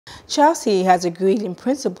Chelsea has agreed in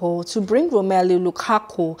principle to bring Romelu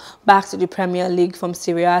Lukaku back to the Premier League from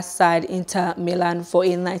Serie A side Inter Milan for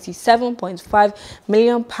a £97.5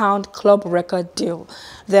 million club record deal.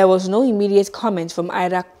 There was no immediate comment from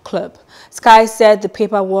either club. Sky said the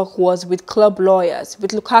paperwork was with club lawyers,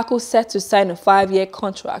 with Lukaku set to sign a 5-year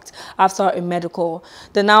contract after a medical.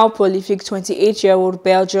 The now prolific 28-year-old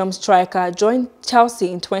Belgium striker joined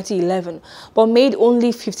Chelsea in 2011, but made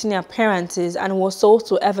only 15 appearances and was sold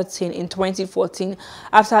to Everton in 2014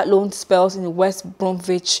 after loan spells in West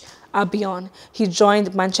Bromwich Albion. He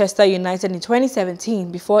joined Manchester United in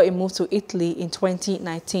 2017 before a move to Italy in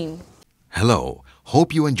 2019. Hello,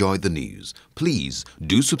 hope you enjoyed the news. Please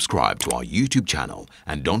do subscribe to our YouTube channel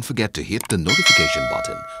and don't forget to hit the notification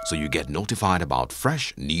button so you get notified about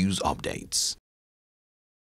fresh news updates.